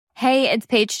Hey, it's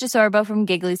Paige DeSorbo from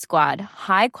Giggly Squad.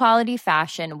 High quality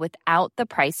fashion without the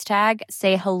price tag.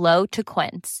 Say hello to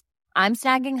Quince. I'm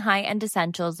snagging high-end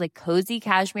essentials like cozy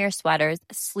cashmere sweaters,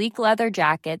 sleek leather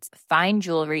jackets, fine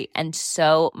jewelry, and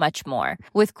so much more.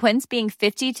 With Quince being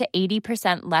 50 to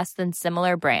 80% less than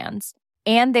similar brands.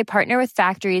 And they partner with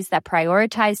factories that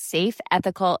prioritize safe,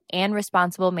 ethical, and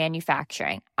responsible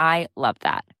manufacturing. I love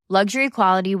that. Luxury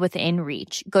quality within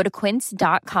reach. Go to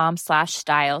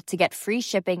quince.com/style to get free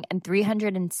shipping and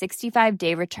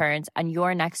 365-day returns on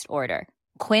your next order.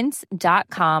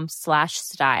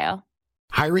 Quince.com/style.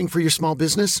 Hiring for your small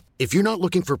business? If you're not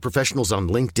looking for professionals on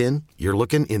LinkedIn, you're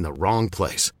looking in the wrong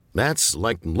place. That's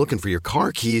like looking for your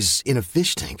car keys in a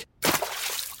fish tank.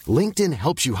 LinkedIn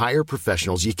helps you hire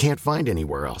professionals you can't find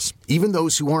anywhere else, even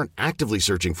those who aren't actively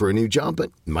searching for a new job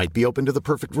but might be open to the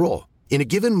perfect role. In a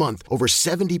given month, over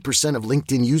 70% of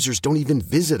LinkedIn users don't even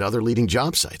visit other leading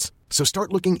job sites. So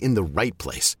start looking in the right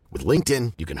place. With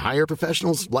LinkedIn, you can hire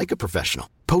professionals like a professional.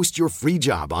 Post your free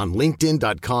job on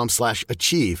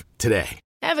linkedin.com/achieve today.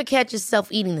 Ever catch yourself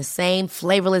eating the same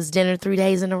flavorless dinner 3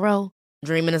 days in a row?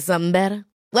 Dreaming of something better?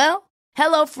 Well,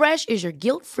 HelloFresh is your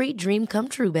guilt-free dream come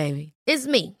true, baby. It's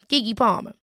me, Keke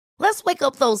Palmer. Let's wake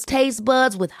up those taste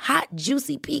buds with hot,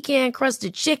 juicy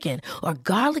pecan-crusted chicken or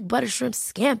garlic butter shrimp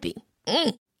scampi.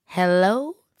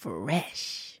 Hello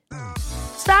Fresh.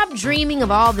 Stop dreaming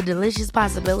of all the delicious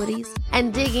possibilities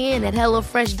and dig in at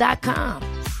HelloFresh.com.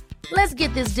 Let's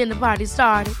get this dinner party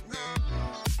started.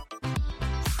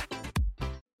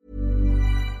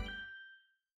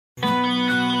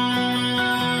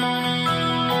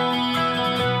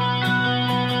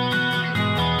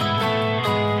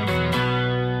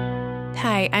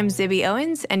 Hi, I'm Zibby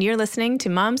Owens, and you're listening to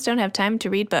Moms Don't Have Time to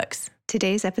Read Books.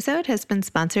 Today's episode has been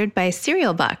sponsored by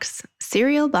Serial Box.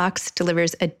 Serial Box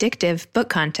delivers addictive book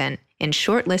content in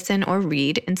short listen or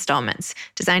read installments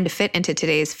designed to fit into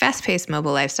today's fast-paced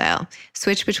mobile lifestyle.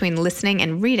 Switch between listening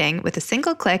and reading with a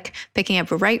single click, picking up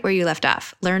right where you left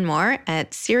off. Learn more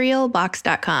at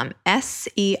serialbox.com,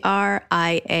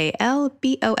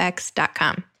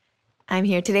 SERIALBOX.com. I'm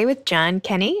here today with John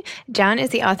Kenney. John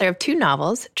is the author of 2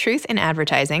 novels, Truth in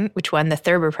Advertising, which won the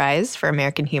Thurber Prize for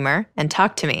American Humor, and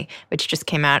Talk to Me, which just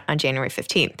came out on January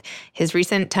 15th. His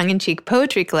recent tongue-in-cheek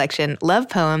poetry collection, Love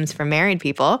Poems for Married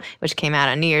People, which came out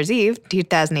on New Year's Eve,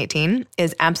 2018,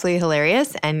 is absolutely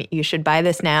hilarious, and you should buy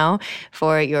this now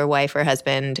for your wife or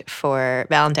husband for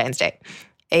Valentine's Day.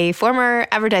 A former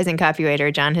advertising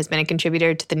copywriter, John has been a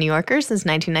contributor to The New Yorker since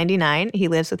 1999. He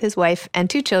lives with his wife and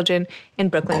 2 children in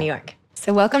Brooklyn, New York.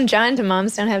 So welcome, John, to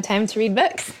Moms Don't Have Time to Read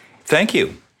Books. Thank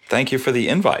you. Thank you for the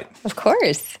invite. Of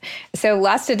course. So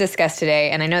lots to discuss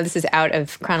today, and I know this is out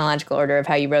of chronological order of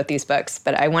how you wrote these books,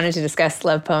 but I wanted to discuss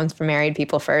Love Poems for Married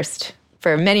People first.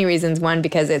 For many reasons. 1,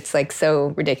 because it's like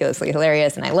so ridiculously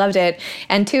hilarious and I loved it.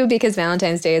 And 2, because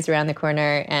Valentine's Day is around the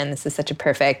corner and this is such a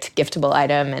perfect giftable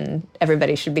item and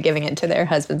everybody should be giving it to their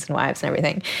husbands and wives and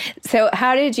everything. So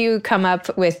how did you come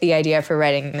up with the idea for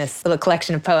writing this little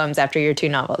collection of poems after your 2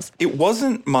 novels? It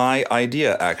wasn't my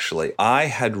idea, actually. I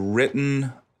had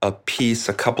written a piece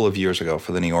a couple of years ago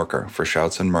for The New Yorker, for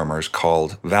Shouts and Murmurs,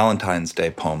 called Valentine's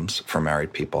Day Poems for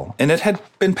Married People. And it had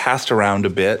been passed around a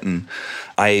bit, and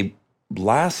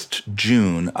last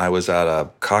June, I was at a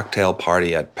cocktail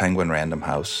party at Penguin Random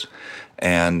House,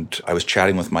 and I was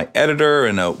chatting with my editor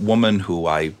and a woman who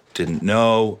I didn't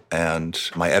know, and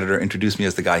my editor introduced me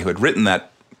as the guy who had written that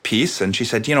piece, and she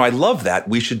said, I love that.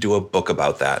 We should do a book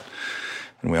about that.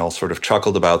 And we all sort of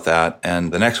chuckled about that,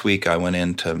 and the next week I went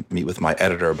in to meet with my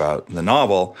editor about the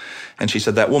novel, and she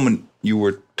said, that woman you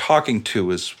were talking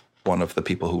to is one of the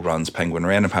people who runs Penguin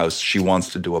Random House. She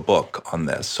wants to do a book on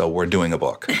this, so we're doing a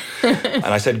book. And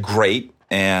I said, great.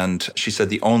 And she said,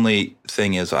 the only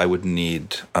thing is I would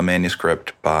need a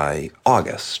manuscript by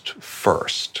August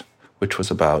 1st, which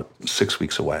was about 6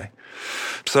 weeks away.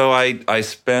 So I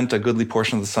spent a goodly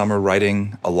portion of the summer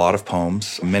writing a lot of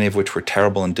poems, many of which were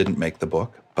terrible and didn't make the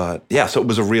book. But yeah, so it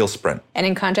was a real sprint. And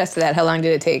in contrast to that, how long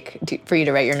did it take for you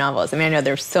to write your novels? I mean, I know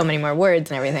there's so many more words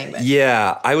and everything. But.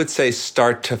 Yeah, I would say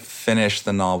start to finish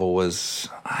the novel was,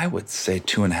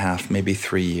 2.5, maybe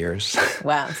 3 years.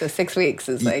 Wow, so 6 weeks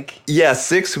is like... Yeah,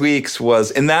 6 weeks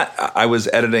was, in that I was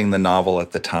editing the novel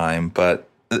at the time, but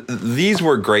these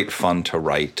were great fun to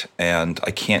write, and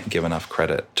I can't give enough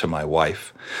credit to my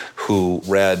wife, who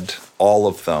read all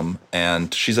of them,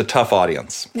 and she's a tough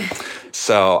audience.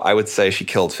 So I would say she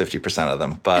killed 50% of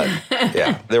them, but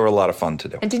yeah, they were a lot of fun to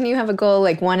do. And didn't you have a goal,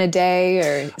 like 1 a day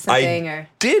or something? I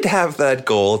did have that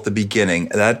goal at the beginning.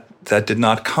 That did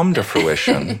not come to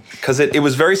fruition, because it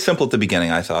was very simple at the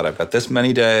beginning. I thought, I've got this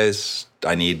many days,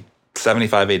 I need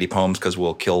 75, 80 poems because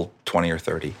we'll kill 20 or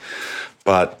 30.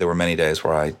 But there were many days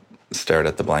where I stared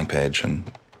at the blank page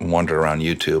and wandered around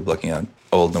YouTube looking at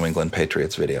old New England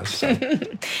Patriots videos. So.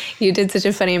 You did such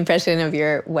a funny impression of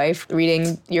your wife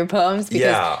reading your poems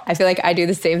because I feel like I do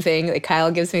the same thing. Like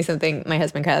Kyle gives me something, my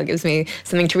husband Kyle gives me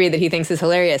something to read that he thinks is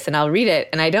hilarious, and I'll read it,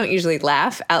 and I don't usually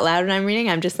laugh out loud when I'm reading.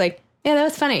 I'm just like, yeah, that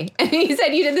was funny. And he said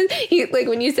you did this. Like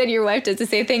when you said your wife does the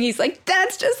same thing, he's like,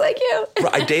 that's just like you.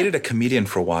 I dated a comedian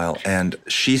for a while, and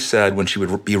she said when she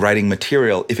would be writing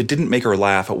material, if it didn't make her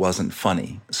laugh, it wasn't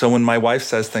funny. So when my wife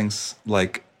says things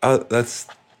like, oh, that's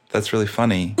really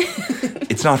funny,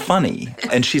 it's not funny.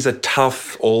 And she's a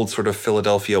tough, old sort of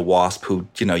Philadelphia wasp who,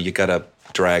 you got to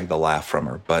drag the laugh from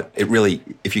her. But it really,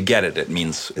 if you get it, it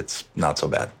means it's not so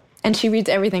bad. And she reads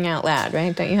everything out loud,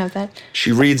 right? Don't you have that?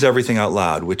 She reads everything out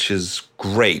loud, which is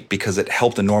great because it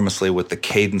helped enormously with the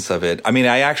cadence of it. I mean,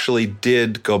 I actually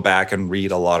did go back and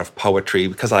read a lot of poetry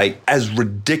because as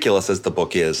ridiculous as the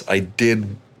book is, I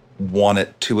did want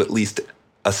it to at least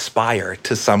aspire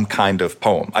to some kind of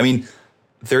poem. I mean,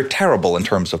 they're terrible in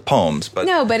terms of poems, but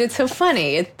no, but it's so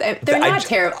funny. They're not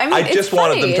terrible. I mean, I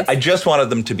just wanted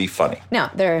them to be funny. No,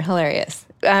 they're hilarious.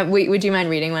 Would you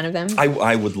mind reading one of them?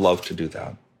 I would love to do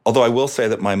that. Although I will say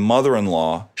that my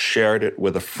mother-in-law shared it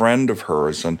with a friend of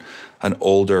hers, an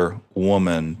older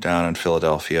woman down in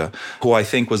Philadelphia, who I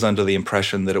think was under the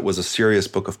impression that it was a serious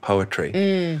book of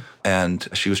poetry. And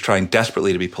she was trying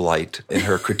desperately to be polite in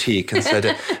her critique and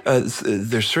said,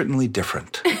 they're certainly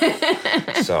different.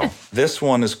 So this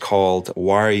one is called,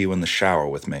 Why Are You in the Shower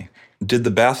With Me? Did the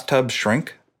bathtub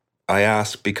shrink? I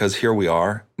ask because here we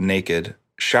are, naked,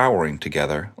 showering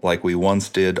together like we once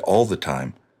did all the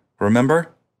time. Remember?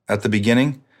 At the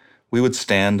beginning, we would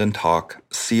stand and talk,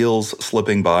 seals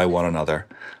slipping by one another,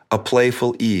 a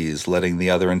playful ease letting the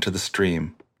other into the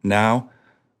stream. Now,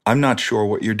 I'm not sure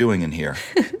what you're doing in here.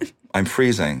 I'm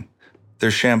freezing.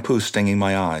 There's shampoo stinging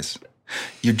my eyes.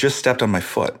 You just stepped on my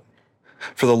foot.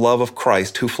 For the love of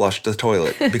Christ, who flushed the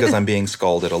toilet? Because I'm being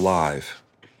scalded alive.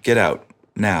 Get out,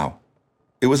 now.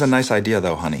 It was a nice idea,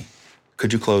 though, honey.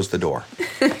 Could you close the door?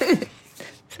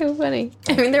 So funny.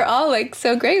 I mean, they're all like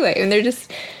so great. Like, and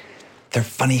they're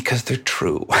funny because they're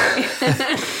true.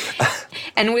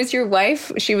 And was your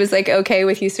wife, she was like okay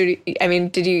with you sort of,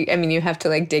 you have to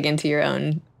like dig into your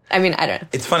own, I don't know.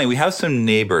 It's funny. We have some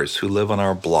neighbors who live on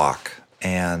our block,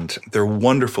 and they're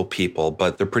wonderful people,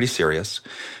 but they're pretty serious.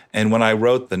 And when I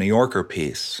wrote the New Yorker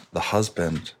piece, the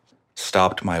husband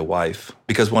stopped my wife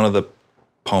because one of the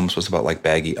poems was about like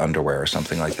baggy underwear or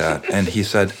something like that. And he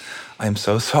said, I'm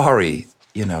so sorry.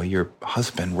 Your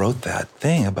husband wrote that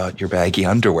thing about your baggy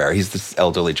underwear. He's this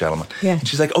elderly gentleman. Yeah. And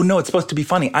she's like, oh, no, it's supposed to be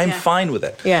funny. I'm fine with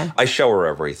it. Yeah. I show her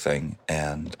everything.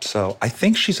 And so I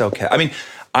think she's okay. I mean,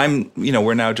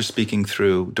 we're now just speaking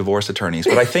through divorce attorneys,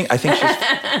 but I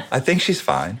think she's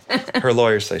fine. Her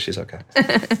lawyers say she's okay.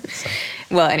 So.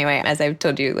 Well, anyway, as I've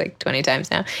told you like 20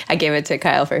 times now, I gave it to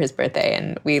Kyle for his birthday,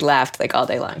 and we laughed like all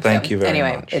day long. Thank you very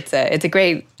much. Anyway, it's a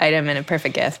great item and a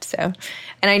perfect gift. So,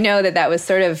 and I know that was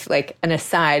sort of like an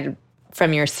aside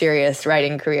from your serious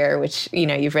writing career, which,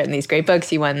 you've written these great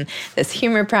books. You won this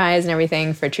humor prize and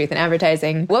everything for Truth in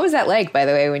Advertising. What was that like, by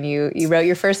the way, when you wrote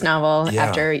your first novel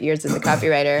after years as a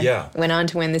copywriter, went on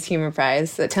to win this humor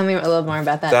prize? So tell me a little more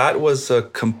about that. That was a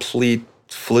complete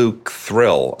fluke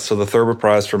thrill. So the Thurber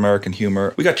Prize for American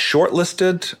Humor, we got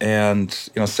shortlisted, and,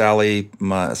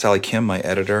 Sally Kim, my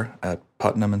editor at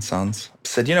Putnam and Sons,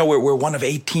 said, we're one of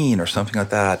 18 or something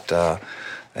like that.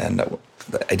 And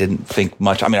I didn't think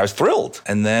much. I mean, I was thrilled.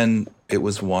 And then it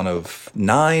was one of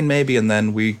 9 maybe, and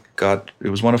then it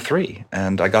was one of 3.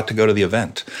 And I got to go to the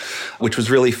event, which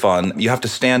was really fun. You have to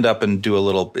stand up and do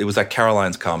it was at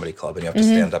Caroline's Comedy Club, and you have to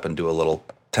stand up and do a little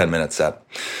 10-minute set,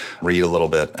 read a little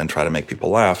bit, and try to make people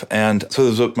laugh. And so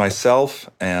there was myself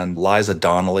and Liza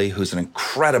Donnelly, who's an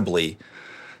incredibly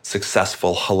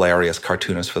successful, hilarious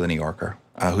cartoonist for The New Yorker,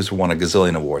 who's won a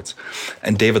gazillion awards,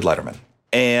 and David Letterman.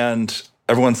 And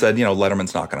everyone said,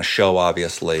 Letterman's not going to show,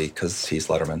 obviously, because he's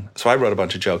Letterman. So I wrote a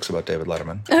bunch of jokes about David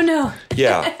Letterman. Oh, no.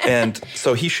 Yeah. And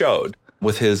so he showed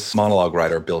with his monologue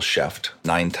writer, Bill Sheft,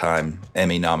 9-time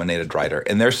Emmy-nominated writer.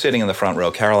 And they're sitting in the front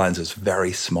row. Caroline's is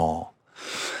very small.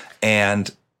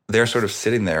 And they're sort of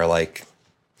sitting there like,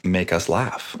 make us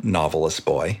laugh, novelist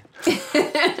boy.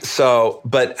 So,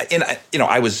 but,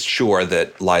 I was sure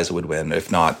that Liza would win.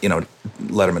 If not,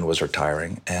 Letterman was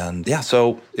retiring. And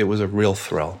so it was a real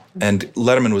thrill. And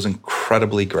Letterman was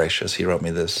incredibly gracious. He wrote me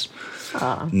this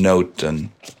note, and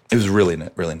it was really,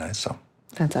 really nice. So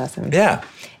That's awesome. Yeah.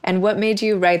 And what made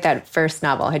you write that first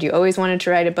novel? Had you always wanted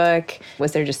to write a book?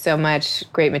 Was there just so much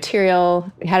great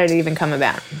material? How did it even come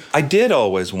about? I did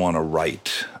always want to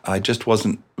write. I just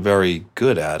wasn't very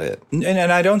good at it.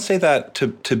 And I don't say that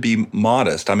to be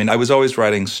modest. I mean, I was always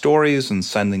writing stories and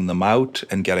sending them out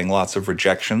and getting lots of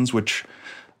rejections, which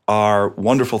are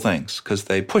wonderful things because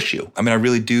they push you. I mean, I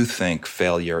really do think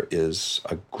failure is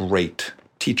a great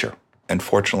teacher. And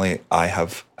fortunately, I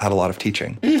have had a lot of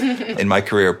teaching in my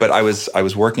career. But I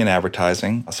was working in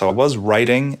advertising, so I was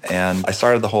writing, and I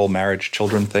started the whole marriage,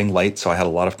 children thing late, so I had a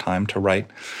lot of time to write.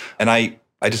 And I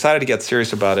decided to get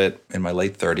serious about it in my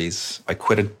late 30s. I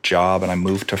quit a job, and I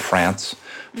moved to France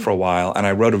for a while, and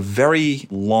I wrote a very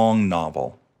long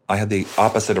novel. I had the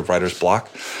opposite of writer's block.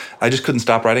 I just couldn't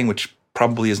stop writing, which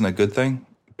probably isn't a good thing,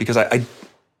 because I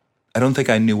don't think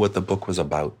I knew what the book was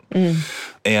about.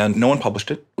 And no one published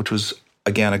it, which was,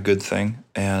 again, a good thing.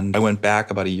 And I went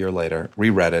back about a year later,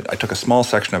 reread it. I took a small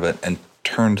section of it and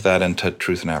turned that into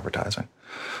Truth in Advertising.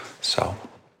 So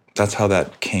that's how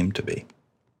that came to be.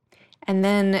 And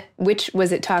then, which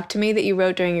was it Talk to Me that you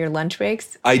wrote during your lunch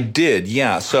breaks? I did,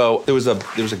 yeah. So there was a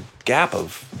gap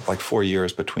of like 4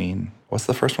 years between, what's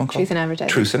the first one called? Truth in Advertising.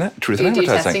 Truth in Advertising. Are you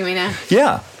testing me now?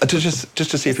 Yeah, just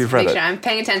to see if you've read it. Make sure I'm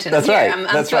paying attention. That's I'm here.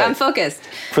 right. That's right. I'm focused.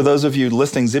 For those of you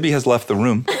listening, Zibby has left the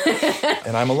room,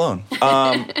 and I'm alone.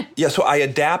 Yeah, so I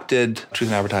adapted Truth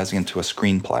in Advertising into a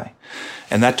screenplay,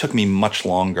 and that took me much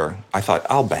longer. I thought,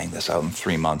 I'll bang this out in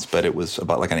 3 months, but it was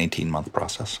about like an 18-month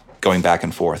process, going back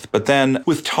and forth. But then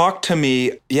with Talk to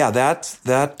Me, yeah, that.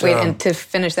 Wait, and to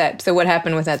finish that, so what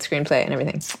happened with that screenplay and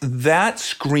everything? That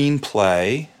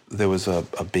screenplay, there was a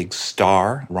big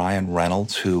star, Ryan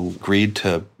Reynolds, who agreed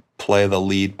to play the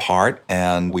lead part,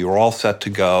 and we were all set to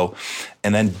go.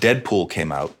 And then Deadpool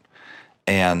came out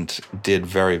and did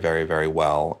very, very, very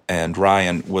well. And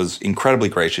Ryan was incredibly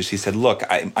gracious. He said, look,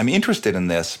 I'm interested in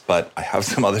this, but I have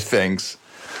some other things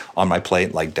on my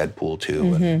plate, like Deadpool 2.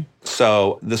 Mm-hmm. And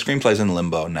so the screenplay's in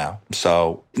limbo now.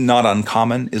 So not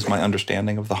uncommon is my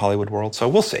understanding of the Hollywood world. So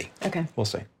we'll see. Okay. We'll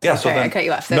see. Yeah. Sorry, I cut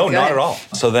you off. So no, not ahead. At all.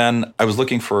 So then I was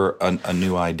looking for a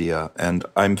new idea, and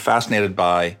I'm fascinated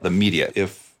by the media.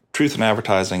 If Truth in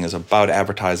Advertising is about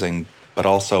advertising, but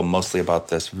also mostly about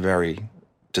this very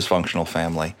dysfunctional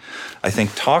family, I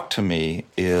think Talk to Me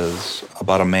is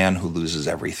about a man who loses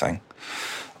everything.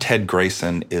 Ted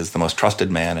Grayson is the most trusted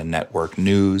man in network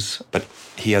news, but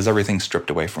he has everything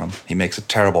stripped away from him. He makes a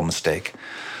terrible mistake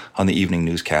on the evening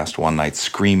newscast one night,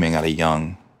 screaming at a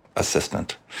young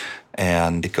assistant,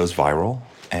 and it goes viral,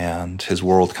 and his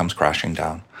world comes crashing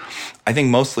down. I think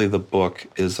mostly the book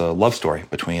is a love story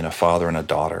between a father and a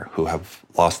daughter who have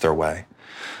lost their way.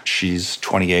 She's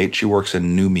 28. She works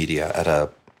in new media at a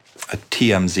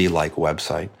TMZ-like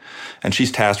website. And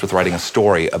she's tasked with writing a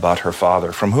story about her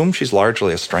father, from whom she's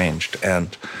largely estranged,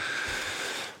 and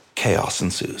chaos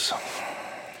ensues.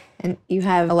 And you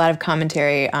have a lot of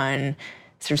commentary on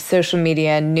sort of social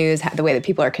media, news, the way that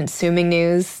people are consuming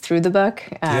news through the book.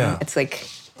 Yeah. It's like,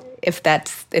 if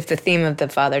the theme of the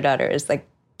father-daughter is like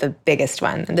the biggest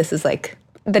one, and this is like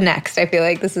the next. I feel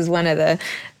like this is one of the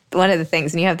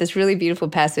things. And you have this really beautiful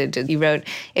passage that you wrote.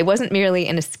 It wasn't merely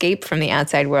an escape from the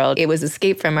outside world. It was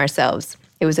escape from ourselves.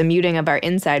 It was a muting of our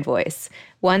inside voice.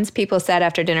 Once people sat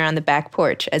after dinner on the back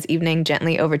porch as evening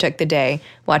gently overtook the day,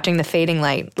 watching the fading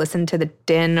light, listened to the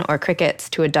din or crickets,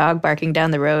 to a dog barking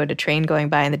down the road, a train going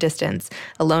by in the distance,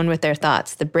 alone with their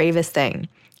thoughts, the bravest thing.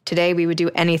 Today, we would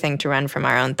do anything to run from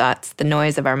our own thoughts, the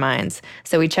noise of our minds.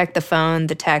 So we check the phone,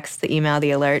 the text, the email, the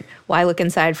alert. Why look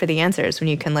inside for the answers when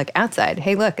you can look outside?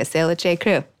 Hey, look, a sale at J.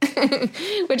 Crew.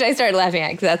 Which I started laughing at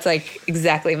because that's like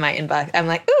exactly my inbox. I'm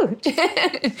like, ooh,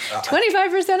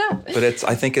 25% off. But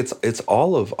I think it's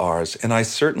all of ours. And I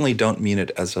certainly don't mean it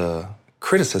as a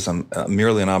criticism,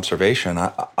 merely an observation.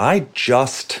 I'm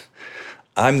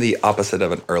the opposite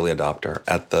of an early adopter.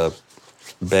 At the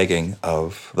begging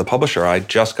of the publisher, I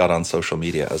just got on social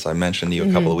media, as I mentioned to you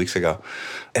a couple of weeks ago.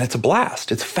 And it's a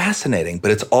blast. It's fascinating, but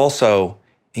it's also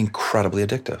incredibly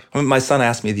addictive. I mean, my son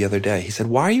asked me the other day, he said,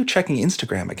 why are you checking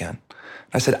Instagram again?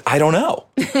 I said, I don't know,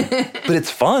 but it's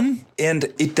fun. And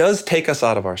it does take us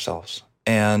out of ourselves.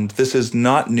 And this is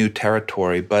not new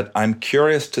territory, but I'm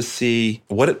curious to see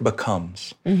what it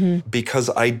becomes. Mm-hmm. Because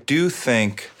I do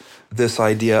think this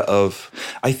idea of,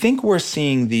 I think we're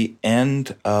seeing the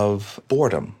end of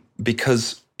boredom,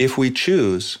 because if we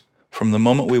choose, from the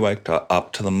moment we wake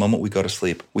up to the moment we go to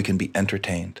sleep, we can be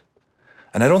entertained.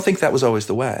 And I don't think that was always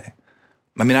the way.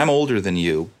 I mean, I'm older than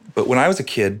you, but when I was a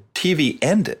kid, TV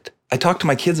ended. I talked to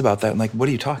my kids about that. I'm like, what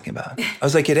are you talking about? I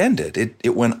was like, it ended.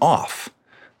 It went off.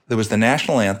 There was the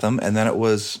national anthem, and then it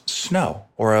was snow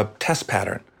or a test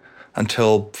pattern.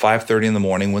 until 5:30 in the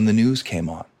morning when the news came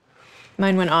on.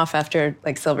 Mine went off after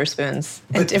like silver spoons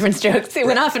and different strokes. It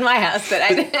went off in my house, but I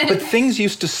didn't. But things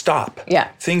used to stop. Yeah.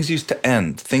 Things used to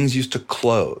end. Things used to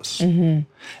close. Mm-hmm.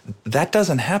 That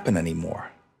doesn't happen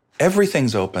anymore.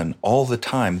 Everything's open all the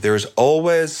time. There's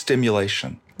always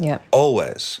stimulation. Yeah.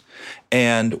 Always.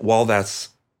 And while that's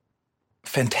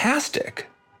fantastic,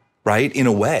 right, in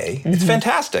a way, it's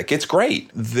fantastic. It's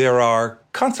great. There are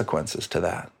consequences to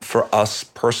that for us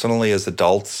personally as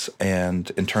adults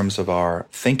and in terms of our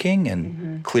thinking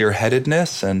and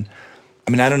clear-headedness. And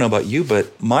I mean, I don't know about you,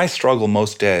 but my struggle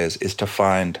most days is to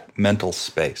find mental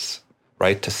space,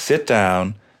 right? To sit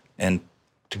down and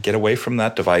to get away from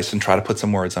that device and try to put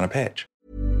some words on a page.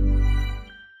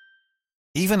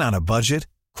 Even on a budget,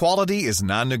 quality is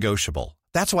non-negotiable.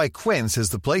 That's why Quince is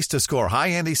the place to score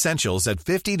high-end essentials at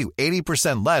 50 to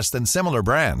 80% less than similar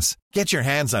brands. Get your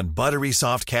hands on buttery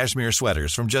soft cashmere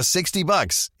sweaters from just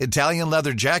 $60, Italian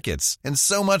leather jackets, and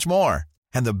so much more.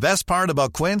 And the best part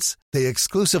about Quince, they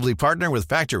exclusively partner with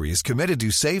factories committed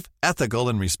to safe, ethical,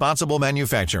 and responsible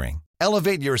manufacturing.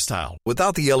 Elevate your style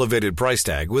without the elevated price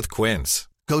tag with Quince.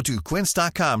 Go to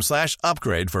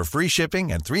quince.com/upgrade for free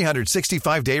shipping and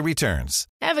 365-day returns.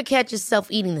 Ever catch yourself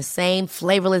eating the same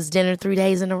flavorless dinner 3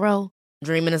 days in a row?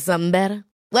 Dreaming of something better?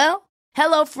 Well,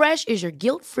 HelloFresh is your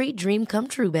guilt-free dream come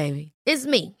true, baby. It's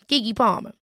me, Keke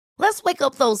Palmer. Let's wake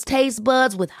up those taste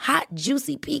buds with hot,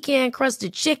 juicy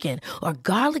pecan-crusted chicken or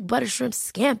garlic butter shrimp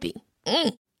scampi.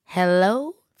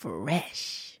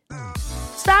 HelloFresh.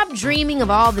 Stop dreaming of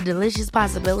all the delicious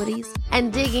possibilities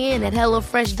and dig in at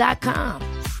HelloFresh.com.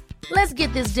 Let's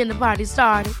get this dinner party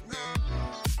started.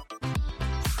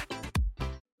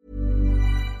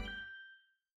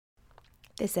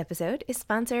 This episode is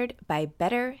sponsored by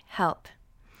BetterHelp.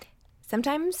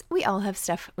 Sometimes we all have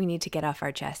stuff we need to get off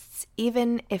our chests.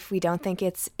 Even if we don't think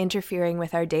it's interfering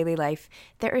with our daily life,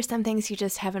 there are some things you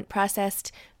just haven't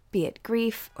processed, be it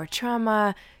grief or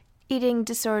trauma, eating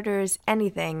disorders,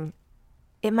 anything.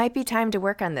 It might be time to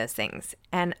work on those things,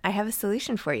 and I have a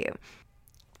solution for you.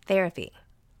 Therapy.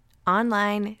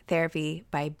 Online therapy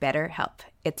by BetterHelp.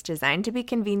 It's designed to be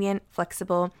convenient,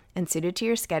 flexible, and suited to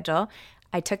your schedule.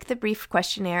 I took the brief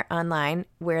questionnaire online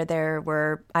where there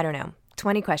were,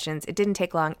 20 questions. It didn't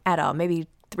take long at all, maybe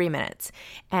 3 minutes.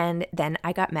 And then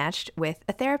I got matched with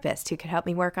a therapist who could help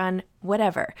me work on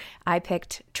whatever. I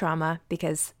picked trauma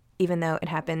because even though it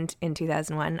happened in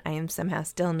 2001, I am somehow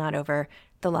still not over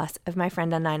the loss of my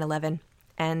friend on 9/11.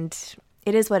 And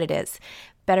it is what it is.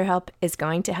 BetterHelp is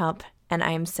going to help, and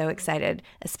I am so excited,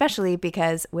 especially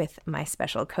because with my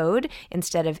special code,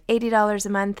 instead of $80 a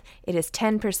month, it is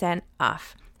 10%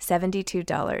 off,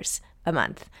 $72 a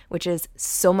month, which is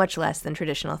so much less than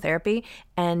traditional therapy,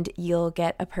 and you'll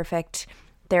get a perfect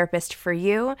therapist for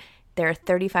you. There are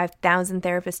 35,000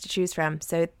 therapists to choose from,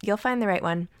 so you'll find the right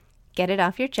one. Get it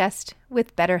off your chest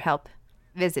with BetterHelp.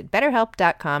 Visit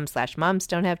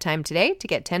BetterHelp.com/momsdon'thavetime today to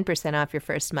get 10% off your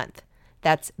first month.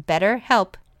 That's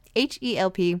BetterHelp,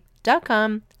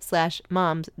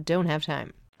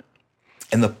 HELP.com/momsdon'thavetime.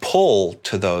 And the pull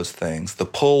to those things,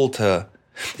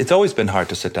 it's always been hard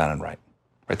to sit down and write,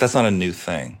 right? That's not a new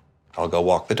thing. I'll go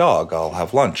walk the dog, I'll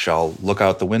have lunch, I'll look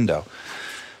out the window.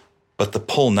 But the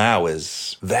pull now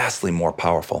is vastly more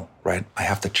powerful, right? I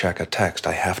have to check a text,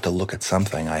 I have to look at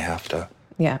something,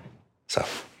 Yeah. So.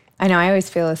 I know, I always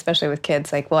feel, especially with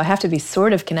kids, like, well, I have to be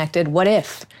sort of connected. What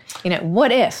if?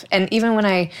 What if? And even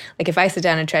when if I sit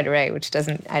down and try to write, which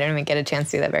I don't even get a chance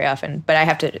to do that very often, but I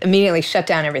have to immediately shut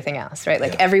down everything else, right?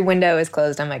 Every window is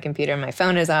closed on my computer, my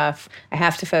phone is off, I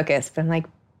have to focus. But I'm like,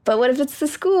 but what if it's the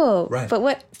school? Right. But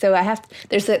what? So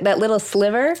there's that little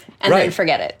sliver, and then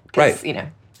forget it. Right.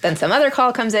 Then some other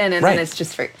call comes in, and then it's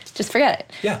just forget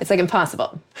it. Yeah. It's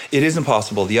impossible. It is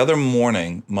impossible. The other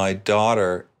morning, my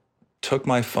daughter took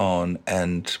my phone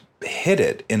and hid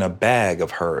it in a bag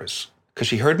of hers because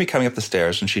she heard me coming up the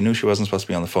stairs and she knew she wasn't supposed to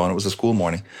be on the phone. It was a school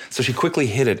morning. So she quickly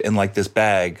hid it in this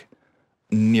bag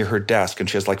near her desk, and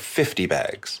she has 50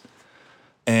 bags.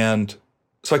 And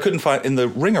so I couldn't find, and the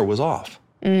ringer was off.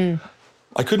 I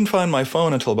couldn't find my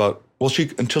phone until she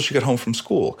got home from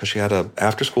school because she had a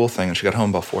after school thing and she got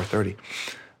home about 4:30,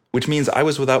 which means I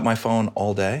was without my phone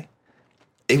all day.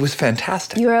 It was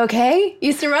fantastic. You were okay?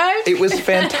 You survived? It was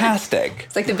fantastic.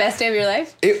 It's the best day of your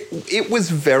life? It was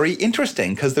very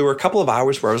interesting because there were a couple of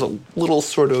hours where I was a little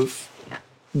sort of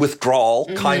withdrawal,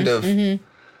 kind of. Mm-hmm.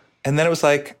 And then it was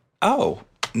oh,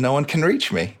 no one can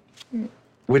reach me.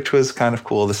 which was kind of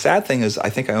cool. The sad thing is I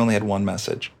think I only had one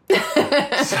message. So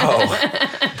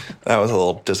that was a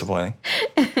little disappointing.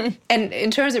 And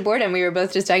in terms of boredom, we were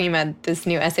both just talking about this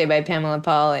new essay by Pamela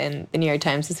Paul in the New York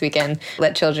Times this weekend,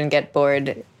 Let Children Get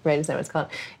Bored, right? Is that what it's called?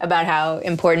 About how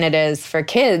important it is for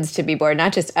kids to be bored,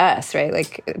 not just us, right?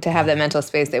 Like to have that mental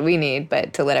space that we need,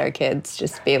 but to let our kids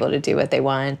just be able to do what they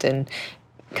want and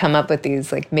come up with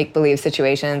these like make-believe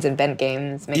situations, invent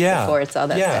games, make forts, all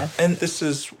that stuff. And this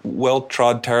is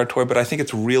well-trod territory, but I think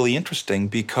it's really interesting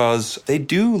because they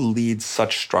do lead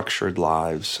such structured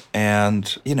lives.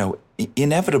 And, you know,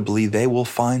 inevitably they will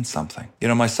find something. You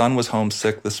know, my son was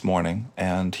homesick this morning,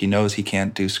 and he knows he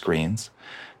can't do screens.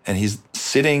 And he's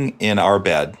sitting in our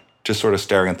bed, just sort of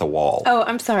staring at the wall. Oh,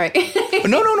 I'm sorry.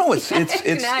 No.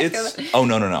 It's oh,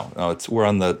 no. We're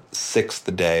on the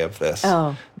 6th day of this.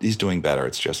 Oh. He's doing better.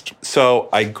 It's just, so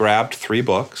I grabbed 3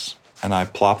 books and I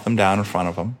plopped them down in front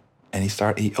of him and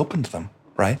he opened them,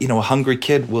 right? You know, a hungry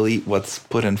kid will eat what's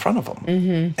put in front of him.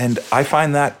 Mm-hmm. And I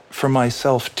find that for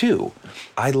myself too.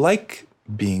 I like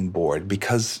being bored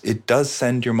because it does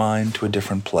send your mind to a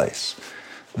different place.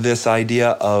 This idea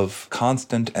of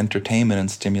constant entertainment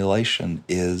and stimulation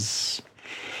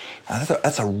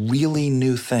that's a really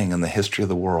new thing in the history of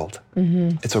the world.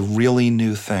 Mm-hmm. It's a really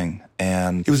new thing.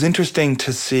 And it was interesting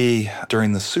to see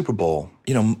during the Super Bowl,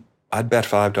 you know, I'd bet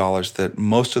 $5 that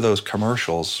most of those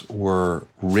commercials were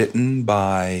written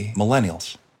by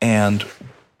millennials. And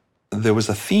there was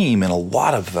a theme in a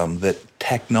lot of them that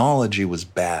technology was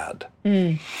bad.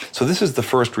 Mm. So this is the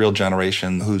first real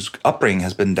generation whose upbringing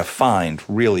has been defined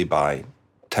really by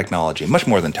technology, much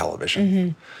more than television. Mm-hmm.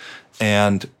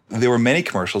 And there were many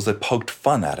commercials that poked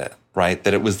fun at it, right?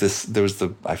 That it was it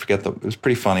was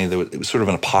pretty funny. It was sort of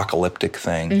an apocalyptic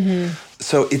thing. Mm-hmm.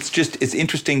 So it's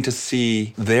interesting to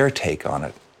see their take on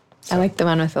it. So. I like the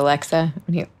one with Alexa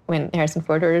when Harrison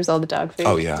Ford orders all the dog food.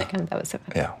 Oh, yeah. That was so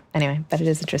fun. Yeah. Anyway, but it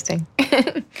is interesting.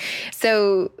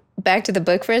 So back to the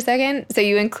book for a second. So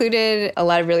you included a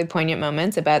lot of really poignant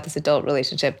moments about this adult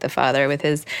relationship, the father with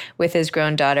his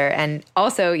grown daughter, and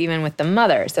also even with the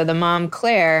mother. So the mom,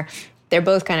 Claire, they're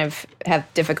both kind of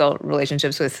have difficult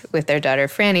relationships with their daughter,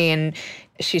 Franny, and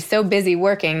she's so busy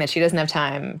working that she doesn't have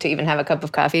time to even have a cup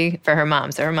of coffee for her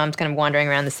mom. So her mom's kind of wandering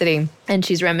around the city, and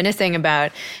she's reminiscing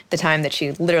about the time that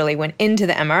she literally went into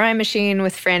the MRI machine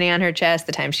with Franny on her chest,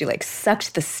 the time she like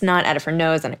sucked the snot out of her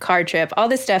nose on a car trip, all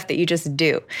this stuff that you just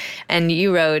do. And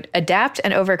you wrote, adapt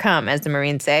and overcome, as the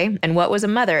Marines say. And what was a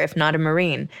mother if not a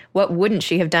Marine? What wouldn't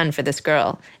she have done for this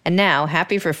girl? And now,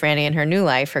 happy for Franny in her new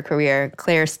life, her career,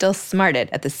 Claire still smarted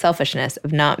at the selfishness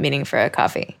of not meeting for a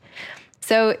coffee.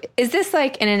 So is this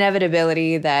like an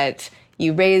inevitability that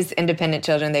you raise independent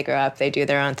children, they grow up, they do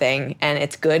their own thing, and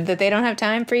it's good that they don't have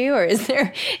time for you? Or is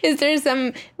there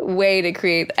some way to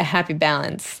create a happy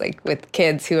balance, like with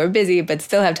kids who are busy but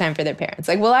still have time for their parents?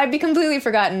 Like, will I be completely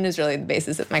forgotten is really the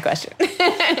basis of my question.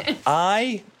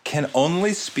 I can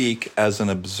only speak as an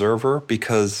observer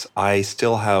because I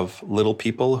still have little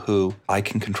people who I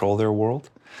can control their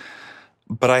world.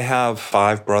 But I have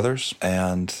 5 brothers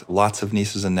and lots of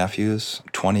nieces and nephews,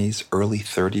 20s, early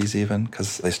 30s even,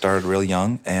 because they started real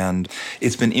young. And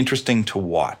it's been interesting to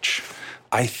watch.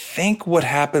 I think what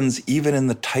happens even in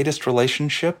the tightest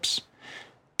relationships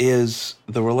is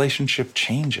the relationship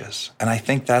changes. And I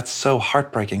think that's so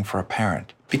heartbreaking for a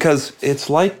parent. Because it's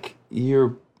like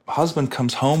your husband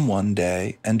comes home one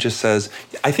day and just says,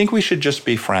 I think we should just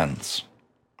be friends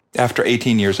after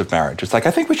 18 years of marriage. It's like,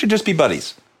 I think we should just be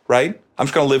buddies, right? I'm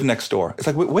just going to live next door. It's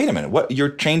like, wait a minute, what? You're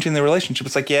changing the relationship.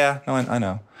 It's like, yeah, no, I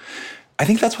know. I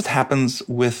think that's what happens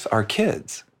with our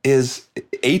kids is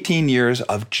 18 years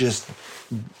of just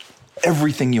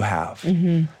everything you have.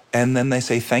 Mm-hmm. And then they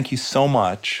say, thank you so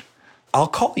much. I'll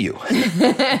call you.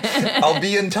 I'll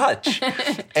be in touch.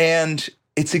 And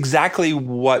it's exactly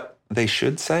what they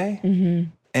should say. Mm-hmm.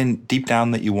 And deep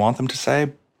down that you want them to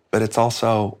say, but it's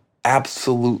also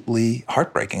absolutely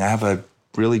heartbreaking. I have a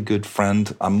really good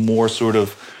friend, a more sort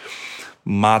of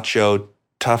macho,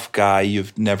 tough guy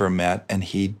you've never met, and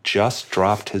he just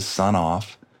dropped his son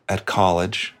off at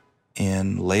college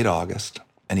in late August.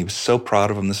 And he was so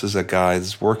proud of him. This is a guy,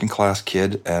 this working class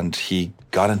kid, and he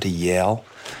got into Yale,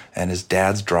 and his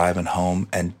dad's driving home,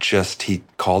 and he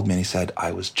called me and he said,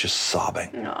 I was just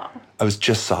sobbing. No. I was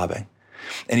just sobbing.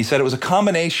 And he said it was a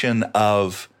combination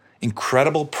of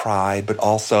incredible pride, but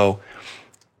also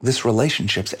this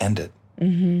relationship's ended.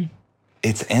 Mm-hmm.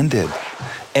 It's ended.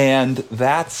 And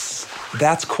that's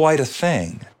quite a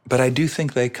thing. But I do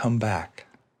think they come back.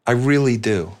 I really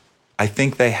do. I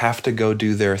think they have to go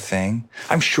do their thing.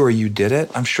 I'm sure you did it.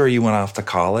 I'm sure you went off to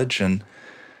college and,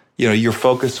 your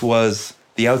focus was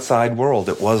the outside world.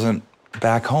 It wasn't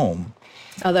back home.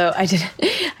 Although I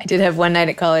did have one night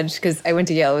at college because I went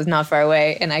to Yale. It was not far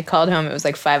away. And I called home. It was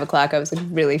like 5 o'clock. I was like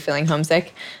really feeling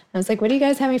homesick. I was like, what are you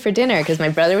guys having for dinner? Because my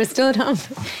brother was still at home.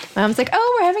 My mom's like,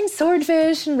 oh, we're having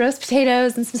swordfish and roast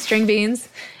potatoes and some string beans.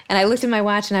 And I looked at my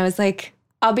watch and I was like,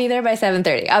 I'll be there by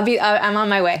 7:30. I'm on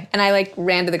my way. And I like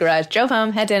ran to the garage, drove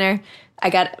home, had dinner. I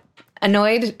got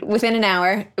annoyed within an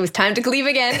hour. It was time to leave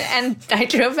again. And I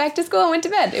drove back to school and went to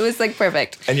bed. It was like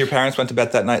perfect. And your parents went to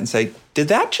bed that night and say, did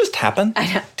that just happen?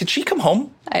 I know. Did she come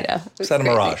home? I know. Was that a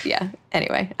mirage? Yeah.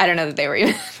 Anyway, I don't know that they were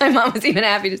even, my mom was even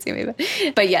happy to see me.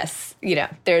 But yes, you know,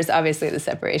 there's obviously the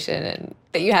separation and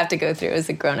that you have to go through as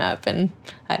a grown up. And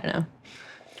I don't know.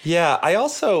 Yeah.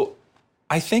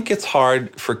 I think it's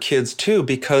hard for kids too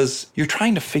because you're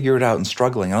trying to figure it out and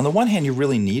struggling. And on the one hand, you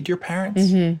really need your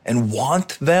parents and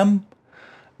want them,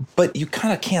 but you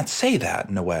kind of can't say that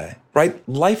in a way, right?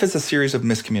 Life is a series of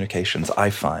miscommunications, I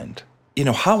find. You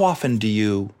know, how often do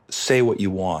you say what you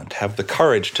want, have the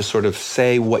courage to sort of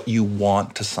say what you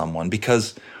want to someone?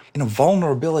 Because, you know,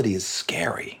 vulnerability is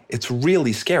scary. It's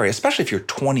really scary, especially if you're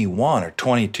 21 or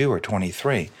 22 or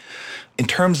 23. In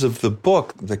terms of the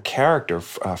book, the character,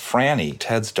 Franny,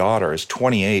 Ted's daughter, is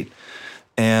 28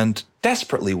 and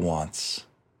desperately wants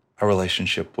a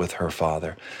relationship with her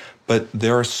father. But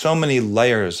there are so many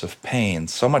layers of pain,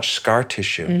 so much scar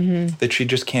tissue that she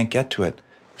just can't get to it.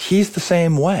 He's the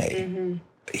same way.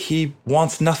 He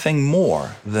wants nothing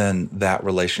more than that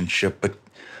relationship. But,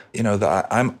 you know,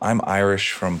 I'm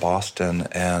Irish from Boston,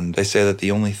 and they say that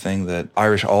the only thing that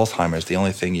Irish Alzheimer's, the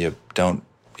only thing you don't,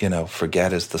 you know,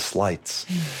 forget is the slights,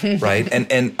 right?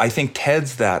 And I think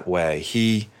Ted's that way.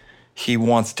 He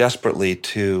wants desperately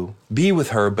to be with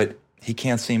her, but he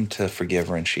can't seem to forgive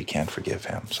her, and she can't forgive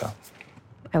him. So,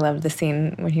 I loved the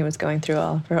scene when he was going through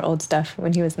all of her old stuff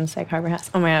when he was in Sag Harbor House.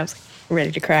 Oh my God, I was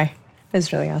ready to cry. It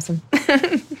was really awesome.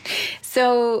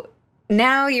 So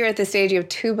now you're at the stage, you have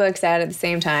 2 books out at the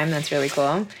same time. That's really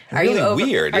cool. Are you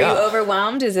weird? Are you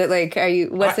overwhelmed? Is it like,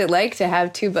 what's it like to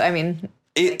have 2 books? I mean,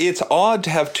 it's odd to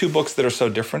have 2 books that are so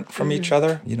different from each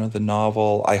other. You know, the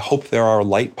novel, I hope there are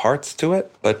light parts to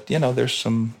it, but, you know, there's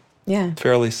some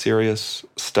fairly serious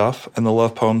stuff. And the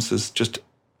love poems is just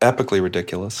epically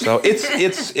ridiculous. So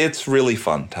it's really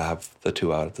fun to have the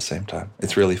 2 out at the same time.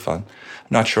 It's really fun. I'm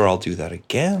not sure I'll do that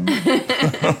again.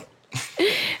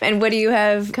 And what do you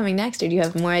have coming next? Or do you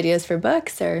have more ideas for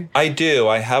books? Or I do.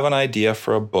 I have an idea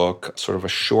for a book, sort of a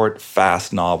short,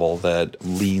 fast novel that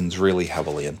leans really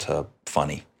heavily into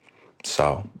funny.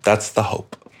 So that's the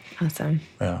hope. Awesome.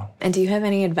 Yeah. And do you have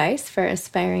any advice for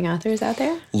aspiring authors out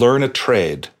there? Learn a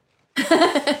trade.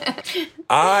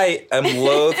 I am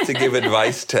loath to give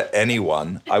advice to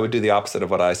anyone. I would do the opposite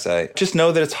of what I say. Just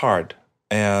know that it's hard.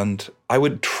 And I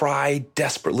would try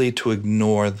desperately to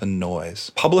ignore the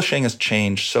noise. Publishing has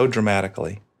changed so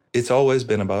dramatically. It's always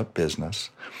been about business.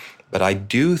 But I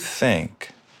do think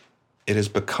it has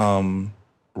become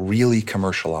really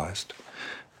commercialized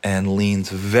and leans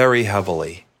very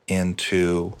heavily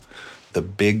into the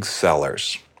big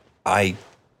sellers. I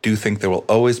do think there will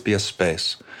always be a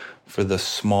space for the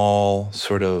small,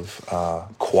 sort of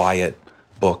quiet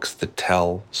books that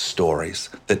tell stories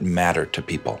that matter to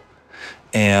people.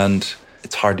 And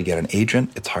it's hard to get an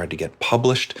agent. It's hard to get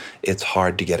published. It's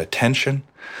hard to get attention.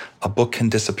 A book can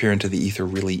disappear into the ether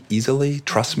really easily,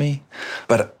 trust me.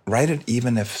 But write it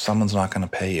even if someone's not going to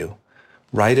pay you.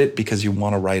 Write it because you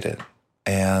want to write it.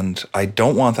 And I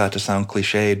don't want that to sound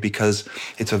cliched because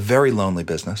it's a very lonely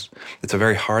business. It's a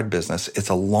very hard business. It's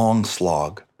a long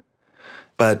slog.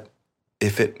 But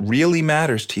if it really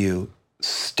matters to you,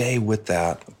 stay with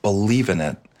that, believe in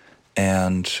it,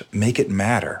 and make it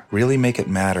matter. Really make it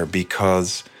matter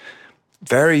because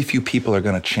very few people are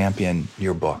going to champion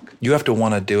your book. You have to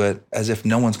want to do it as if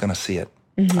no one's going to see it.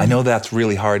 I know that's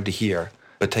really hard to hear,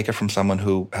 but take it from someone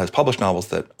who has published novels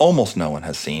that almost no one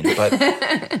has seen. But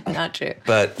not true.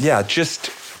 But yeah, just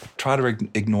try to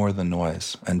ignore the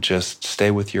noise and just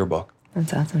stay with your book.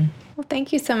 That's awesome. Well,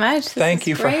 thank you so much. Thank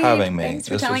you for having me. Thanks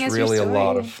for this telling was us your really a story.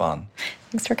 lot of fun.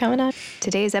 Thanks for coming on.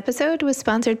 Today's episode was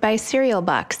sponsored by Cereal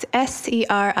Box,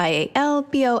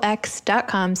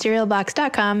 SERIALBOX.com,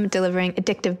 cerealbox.com, delivering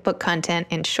addictive book content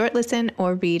in short listen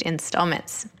or read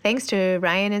installments. Thanks to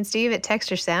Ryan and Steve at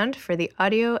Texture Sound for the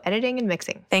audio editing and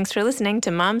mixing. Thanks for listening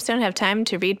to Moms Don't Have Time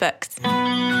to Read Books.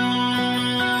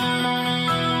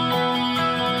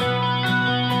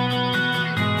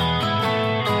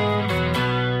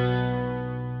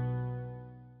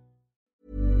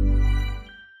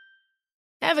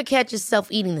 Ever catch yourself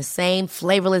eating the same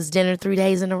flavorless dinner 3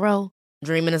 days in a row?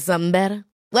 Dreaming of something better?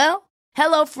 Well,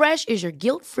 HelloFresh is your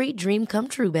guilt-free dream come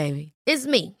true, baby. It's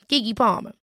me, Keke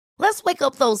Palmer. Let's wake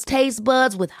up those taste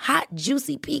buds with hot,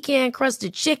 juicy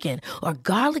pecan-crusted chicken or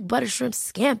garlic butter shrimp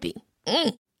scampi.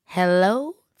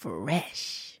 Hello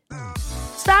Fresh.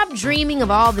 Stop dreaming of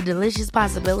all the delicious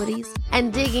possibilities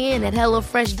and dig in at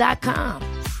HelloFresh.com.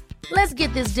 Let's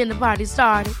get this dinner party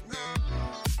started.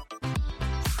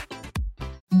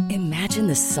 Imagine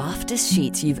the softest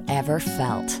sheets you've ever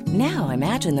felt. Now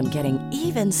imagine them getting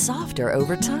even softer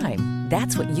over time.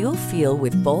 That's what you'll feel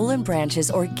with Boll & Branch's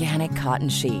organic cotton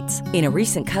sheets. In a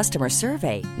recent customer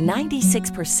survey,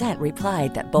 96%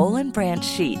 replied that Boll & Branch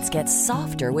sheets get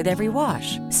softer with every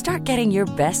wash. Start getting your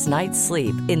best night's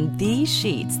sleep in these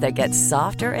sheets that get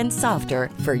softer and softer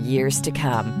for years to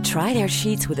come. Try their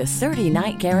sheets with a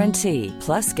 30-night guarantee.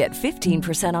 Plus, get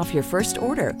 15% off your first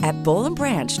order at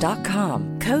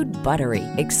bollandbranch.com. Code BUTTERY.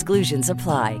 Exclusions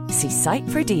apply. See site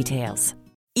for details.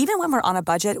 Even when we're on a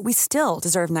budget, we still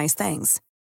deserve nice things.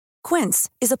 Quince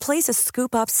is a place to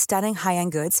scoop up stunning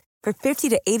high-end goods for 50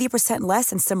 to 80%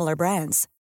 less than similar brands.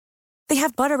 They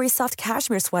have buttery soft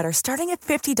cashmere sweaters starting at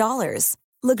 $50,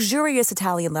 luxurious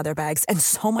Italian leather bags, and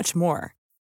so much more.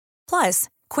 Plus,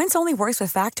 Quince only works with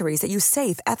factories that use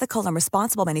safe, ethical, and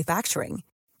responsible manufacturing.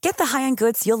 Get the high-end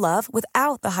goods you'll love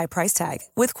without the high price tag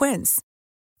with Quince.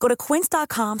 Go to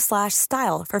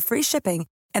quince.com/style for free shipping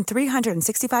and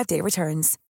 365-day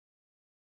returns.